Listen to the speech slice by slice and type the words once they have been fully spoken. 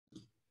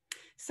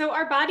So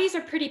our bodies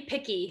are pretty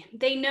picky.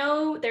 They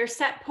know their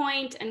set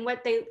point and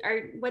what they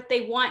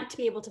want to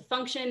be able to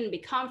function and be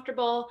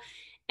comfortable.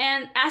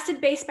 And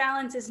acid-base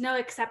balance is no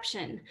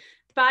exception.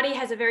 The body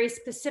has a very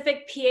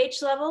specific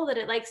pH level that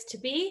it likes to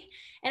be,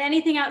 and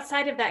anything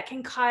outside of that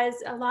can cause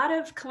a lot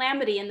of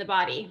calamity in the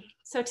body.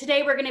 So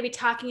today we're going to be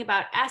talking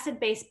about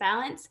acid-base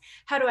balance,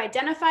 how to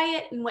identify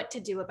it, and what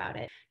to do about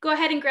it. Go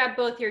ahead and grab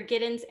both your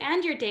Giddens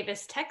and your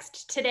Davis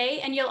text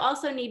today, and you'll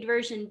also need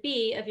version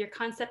B of your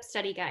concept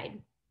study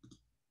guide.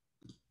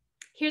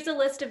 Here's a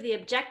list of the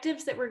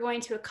objectives that we're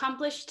going to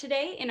accomplish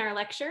today in our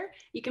lecture.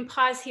 You can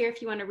pause here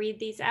if you want to read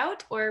these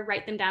out or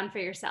write them down for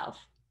yourself.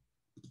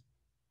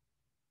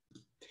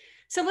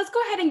 So let's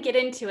go ahead and get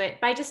into it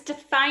by just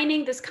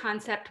defining this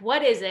concept.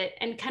 What is it?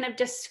 And kind of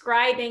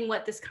describing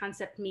what this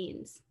concept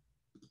means.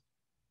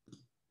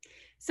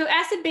 So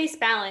acid-base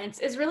balance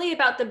is really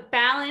about the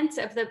balance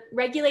of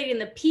regulating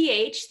the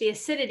pH, the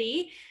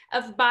acidity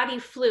of body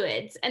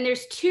fluids. And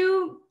there's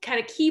two kind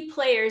of key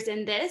players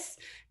in this.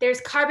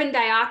 There's carbon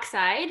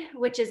dioxide,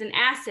 which is an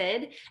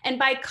acid, and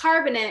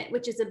bicarbonate,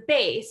 which is a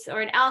base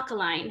or an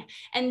alkaline.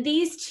 And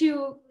these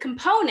two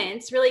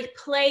components really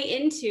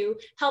play into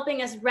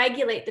helping us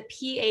regulate the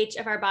pH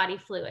of our body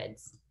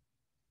fluids.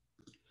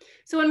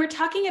 So when we're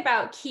talking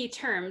about key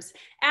terms,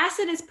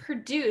 acid is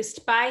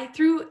produced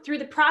through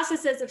the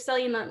processes of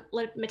cellular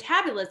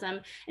metabolism.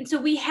 And so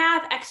we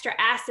have extra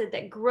acid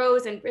that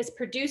grows and is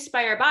produced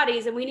by our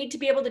bodies, and we need to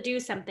be able to do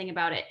something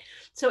about it.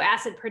 So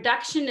acid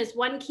production is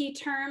one key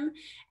term.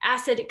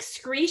 Acid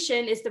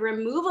excretion is the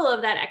removal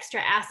of that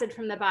extra acid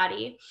from the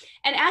body.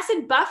 And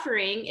acid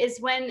buffering is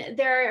when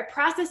there are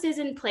processes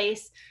in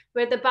place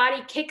where the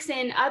body kicks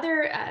in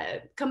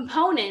other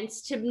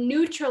components to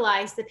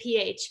neutralize the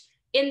pH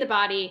in the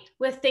body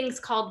with things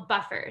called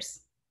buffers.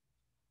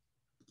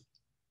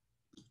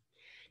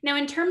 Now,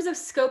 in terms of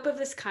scope of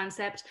this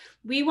concept,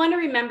 we want to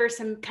remember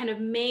some kind of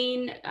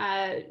main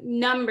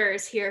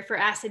numbers here for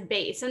acid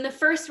base. And the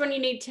first one you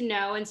need to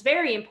know, and it's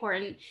very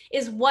important,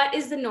 is what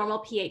is the normal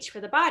pH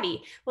for the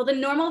body? Well, the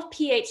normal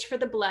pH for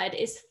the blood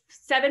is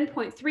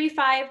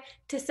 7.35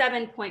 to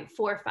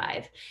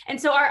 7.45.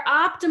 And so our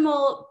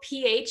optimal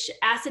pH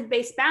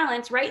acid-base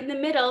balance right in the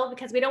middle,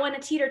 because we don't want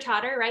to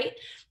teeter-totter, right,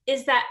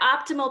 is that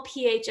optimal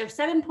pH of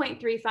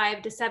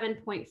 7.35 to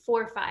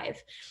 7.45.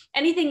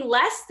 Anything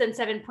less than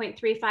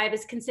 7.35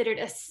 is considered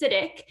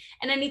acidic,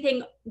 and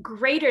anything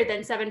greater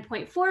than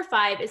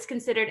 7.45 is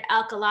considered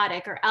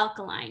alkalotic or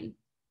alkaline.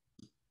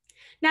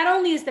 Not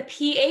only is the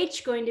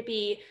pH going to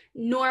be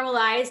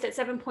normalized at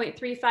 7.35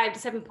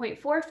 to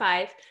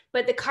 7.45,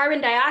 but the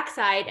carbon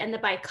dioxide and the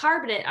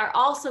bicarbonate are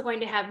also going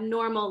to have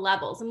normal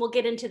levels, and we'll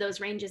get into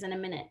those ranges in a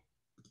minute.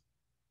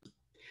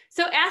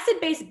 So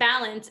acid-base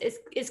balance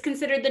is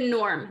considered the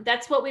norm.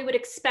 That's what we would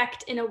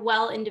expect in a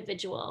well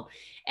individual.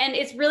 And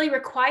it's really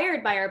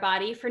required by our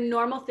body for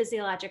normal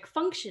physiologic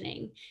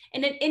functioning.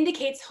 And it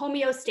indicates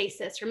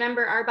homeostasis.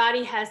 Remember, our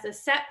body has a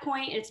set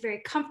point. It's very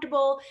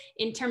comfortable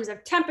in terms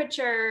of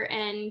temperature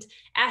and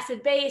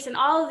acid base and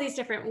all of these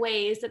different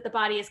ways that the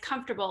body is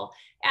comfortable.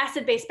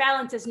 Acid-base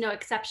balance is no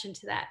exception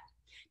to that.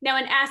 Now,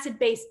 an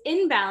acid-base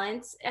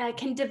imbalance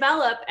can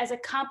develop as a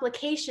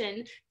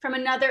complication from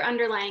another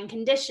underlying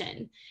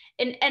condition.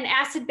 An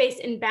acid-base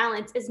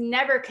imbalance is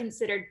never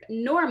considered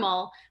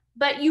normal,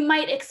 but you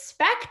might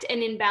expect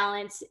an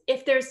imbalance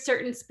if there's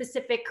certain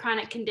specific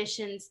chronic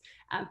conditions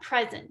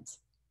present.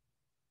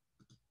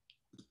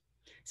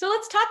 So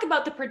let's talk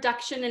about the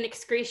production and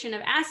excretion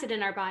of acid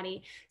in our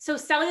body. So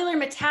cellular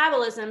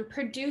metabolism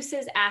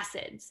produces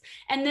acids,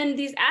 and then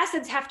these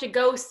acids have to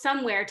go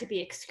somewhere to be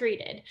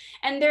excreted.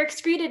 And they're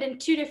excreted in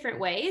two different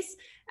ways.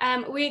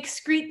 We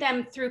excrete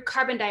them through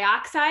carbon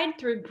dioxide,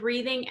 through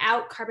breathing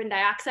out carbon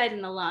dioxide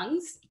in the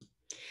lungs.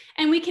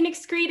 And we can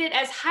excrete it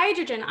as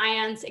hydrogen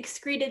ions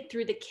excreted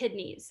through the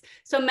kidneys.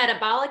 So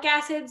metabolic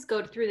acids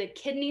go through the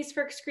kidneys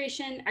for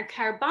excretion, or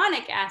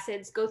carbonic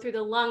acids go through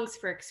the lungs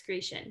for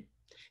excretion.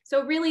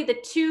 So really the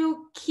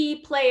two key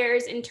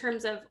players in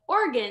terms of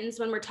organs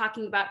when we're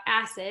talking about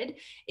acid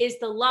is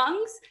the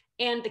lungs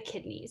and the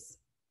kidneys.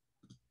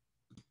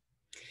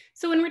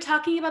 So when we're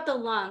talking about the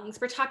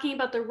lungs, we're talking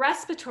about the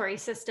respiratory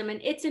system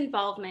and its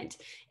involvement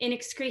in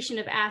excretion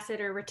of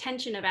acid or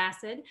retention of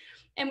acid.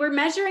 And we're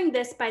measuring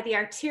this by the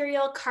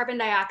arterial carbon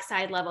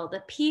dioxide level,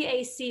 the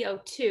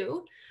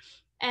PaCO2,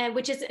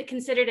 which is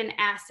considered an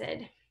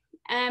acid.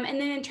 And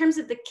then in terms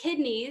of the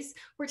kidneys,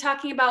 we're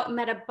talking about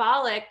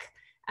metabolic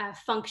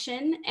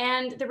function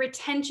and the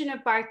retention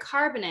of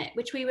bicarbonate,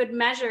 which we would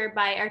measure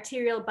by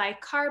arterial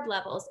bicarb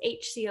levels,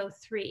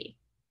 HCO3.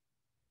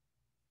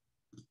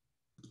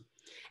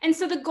 And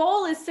so the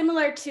goal is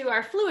similar to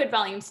our fluid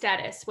volume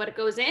status. What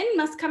goes in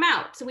must come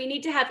out. So we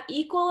need to have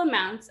equal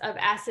amounts of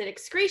acid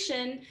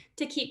excretion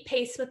to keep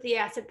pace with the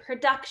acid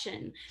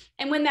production.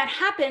 And when that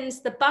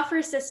happens, the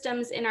buffer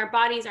systems in our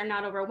bodies are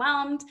not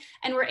overwhelmed,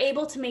 and we're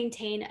able to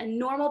maintain a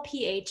normal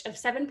pH of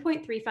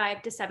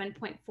 7.35 to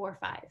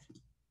 7.45.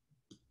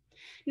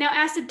 Now,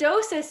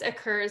 acidosis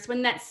occurs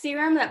when that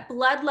serum, that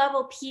blood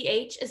level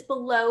pH is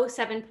below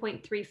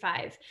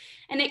 7.35.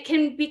 And it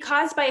can be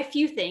caused by a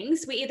few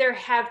things. We either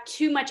have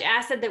too much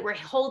acid that we're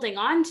holding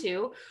on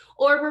to,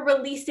 or we're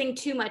releasing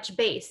too much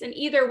base. And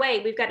either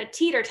way, we've got a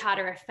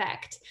teeter-totter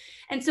effect.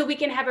 And so we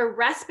can have a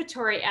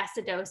respiratory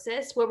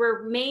acidosis where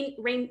we're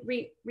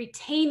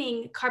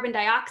retaining carbon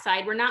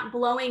dioxide. We're not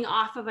blowing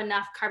off of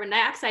enough carbon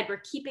dioxide. We're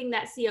keeping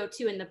that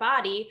CO2 in the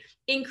body,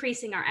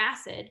 increasing our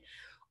acid.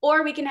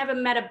 Or we can have a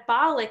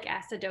metabolic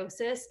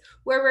acidosis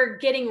where we're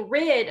getting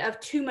rid of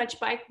too much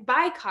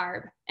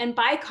bicarb. And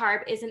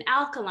bicarb is an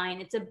alkaline,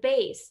 it's a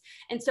base.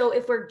 And so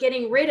if we're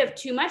getting rid of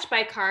too much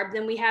bicarb,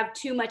 then we have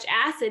too much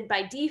acid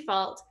by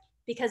default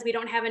because we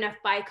don't have enough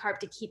bicarb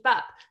to keep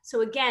up.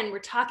 So again, we're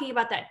talking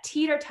about that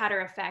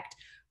teeter-totter effect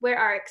where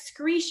our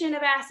excretion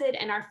of acid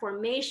and our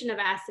formation of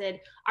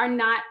acid are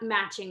not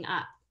matching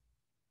up.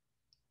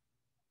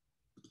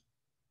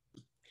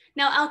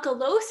 Now,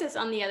 alkalosis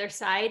on the other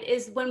side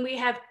is when we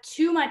have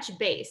too much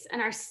base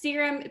and our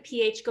serum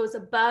pH goes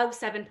above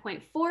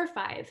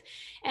 7.45.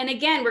 And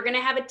again, we're going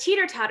to have a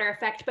teeter-totter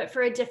effect, but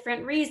for a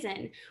different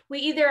reason. We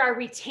either are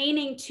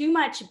retaining too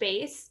much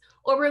base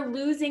or we're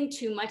losing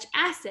too much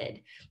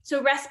acid.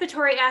 So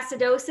respiratory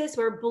acidosis,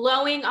 we're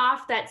blowing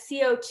off that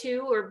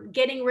CO2 or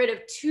getting rid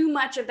of too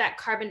much of that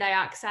carbon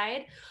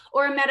dioxide.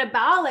 Or a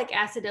metabolic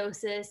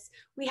acidosis,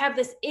 we have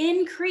this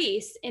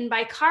increase in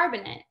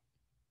bicarbonate.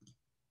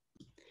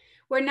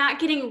 We're not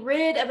getting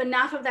rid of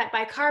enough of that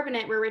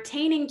bicarbonate, we're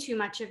retaining too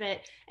much of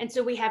it, and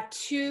so we have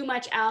too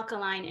much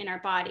alkaline in our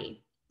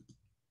body.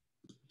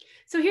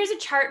 So here's a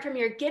chart from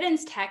your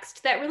Giddens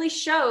text that really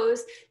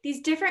shows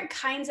these different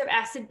kinds of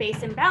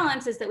acid-base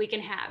imbalances that we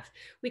can have.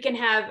 We can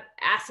have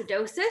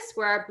acidosis,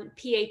 where our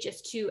pH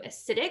is too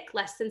acidic,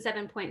 less than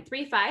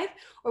 7.35,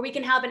 or we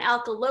can have an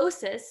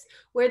alkalosis,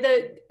 where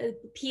the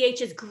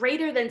pH is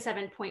greater than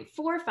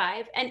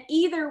 7.45, and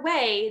either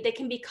way, they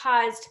can be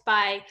caused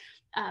by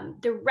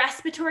the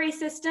respiratory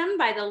system,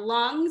 by the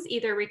lungs,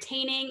 either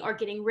retaining or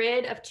getting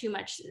rid of too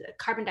much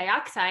carbon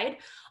dioxide,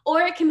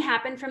 or it can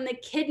happen from the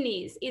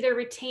kidneys, either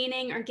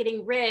retaining or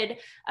getting rid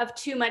of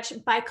too much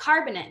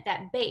bicarbonate,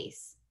 that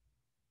base.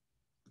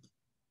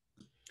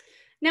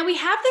 Now we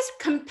have this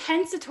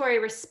compensatory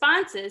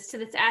responses to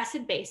this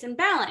acid-base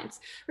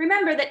imbalance.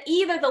 Remember that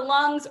either the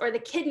lungs or the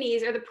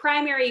kidneys are the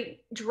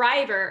primary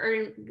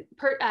driver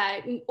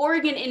or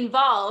organ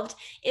involved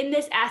in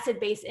this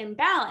acid-base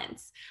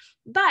imbalance.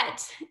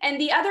 And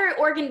the other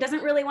organ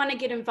doesn't really want to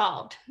get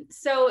involved.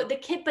 So the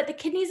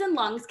kidneys and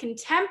lungs can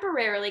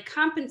temporarily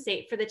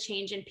compensate for the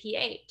change in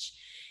pH.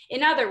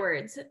 In other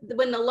words,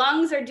 when the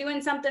lungs are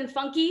doing something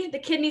funky, the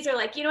kidneys are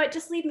like, you know what,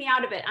 just leave me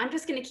out of it. I'm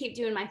just going to keep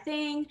doing my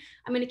thing.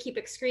 I'm going to keep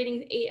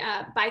excreting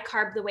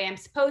bicarb the way I'm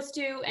supposed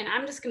to, and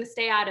I'm just going to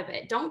stay out of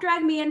it. Don't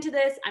drag me into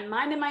this. I'm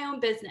minding my own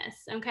business,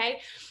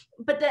 okay?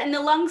 But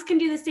the lungs can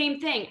do the same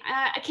thing.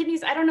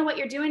 Kidneys, I don't know what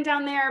you're doing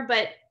down there,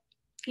 but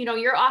you know,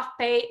 you're off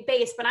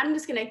base, but I'm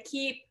just going to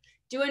keep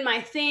doing my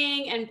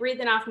thing and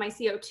breathing off my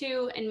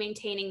CO2 and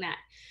maintaining that.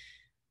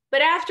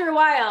 But after a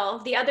while,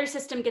 the other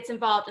system gets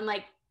involved and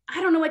like,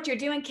 I don't know what you're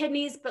doing,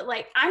 kidneys, but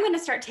like, I'm going to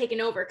start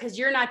taking over because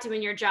you're not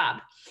doing your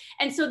job.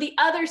 And so the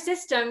other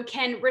system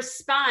can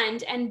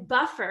respond and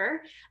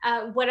buffer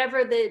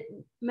whatever the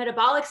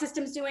metabolic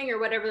system's doing or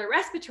whatever the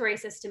respiratory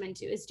system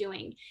is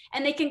doing.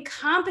 And they can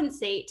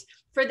compensate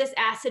for this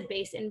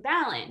acid-base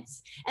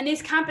imbalance. And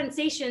these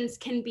compensations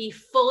can be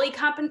fully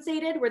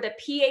compensated where the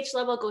pH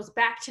level goes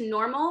back to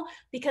normal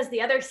because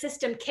the other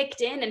system kicked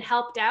in and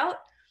helped out.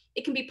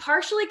 It can be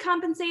partially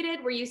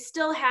compensated where you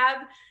still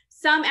have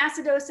some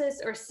acidosis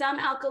or some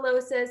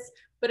alkalosis,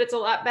 but it's a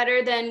lot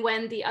better than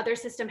when the other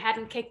system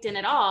hadn't kicked in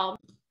at all.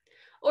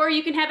 Or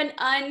you can have an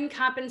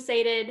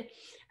uncompensated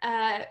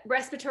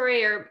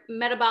respiratory or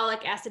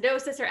metabolic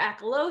acidosis or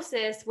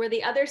alkalosis where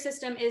the other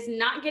system is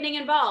not getting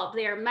involved.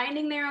 They are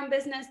minding their own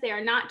business. They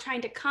are not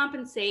trying to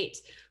compensate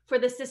for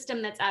the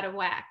system that's out of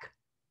whack.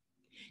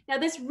 Now,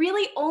 this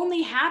really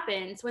only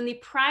happens when the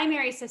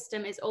primary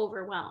system is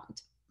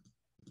overwhelmed.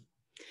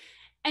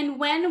 And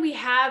when we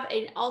have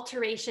an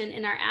alteration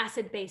in our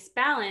acid-base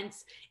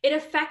balance, it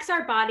affects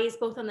our bodies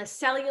both on the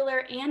cellular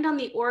and on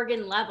the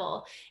organ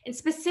level. And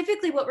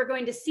specifically what we're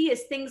going to see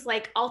is things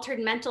like altered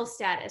mental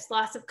status,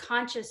 loss of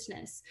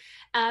consciousness,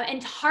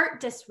 and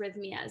heart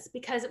dysrhythmias,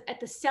 because at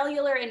the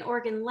cellular and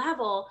organ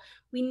level,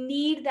 we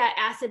need that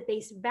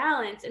acid-base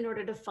balance in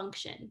order to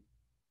function.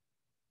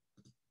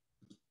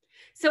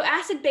 So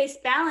acid-base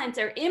balance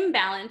or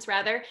imbalance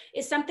rather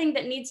is something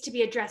that needs to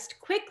be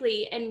addressed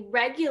quickly and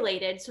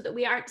regulated so that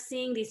we aren't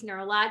seeing these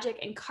neurologic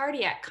and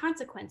cardiac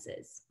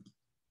consequences.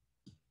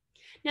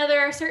 Now, there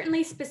are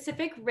certainly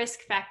specific risk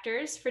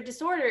factors for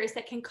disorders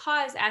that can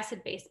cause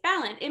acid-base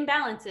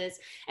imbalances,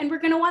 and we're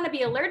going to want to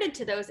be alerted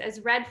to those as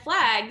red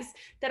flags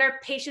that our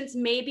patients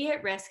may be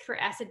at risk for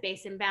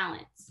acid-base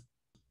imbalance.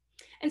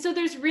 And so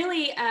there's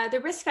really, the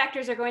risk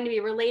factors are going to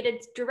be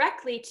related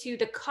directly to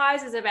the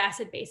causes of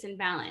acid-base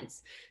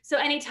imbalance. So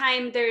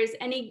anytime there's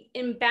any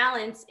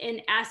imbalance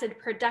in acid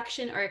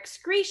production or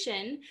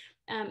excretion,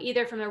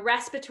 either from a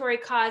respiratory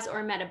cause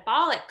or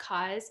metabolic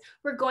cause,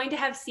 we're going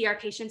to see our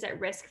patients at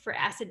risk for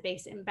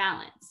acid-base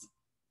imbalance.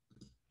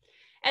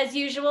 As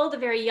usual, the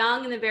very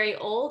young and the very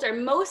old are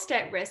most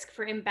at risk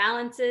for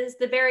imbalances.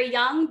 The very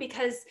young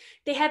because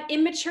they have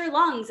immature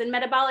lungs and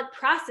metabolic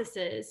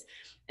processes,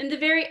 and the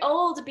very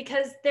old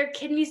because their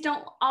kidneys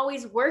don't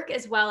always work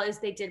as well as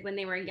they did when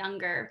they were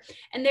younger,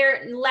 and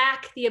they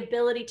lack the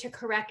ability to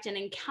correct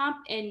and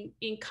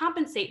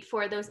compensate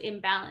for those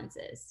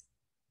imbalances.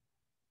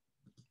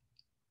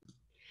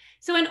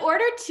 So in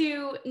order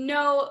to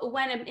know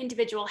when an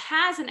individual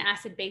has an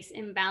acid-base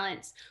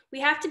imbalance, we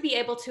have to be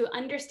able to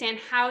understand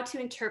how to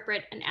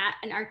interpret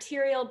an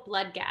arterial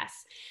blood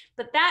gas.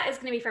 But that is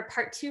going to be for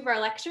part 2 of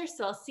our lecture,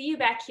 so I'll see you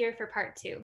back here for part 2.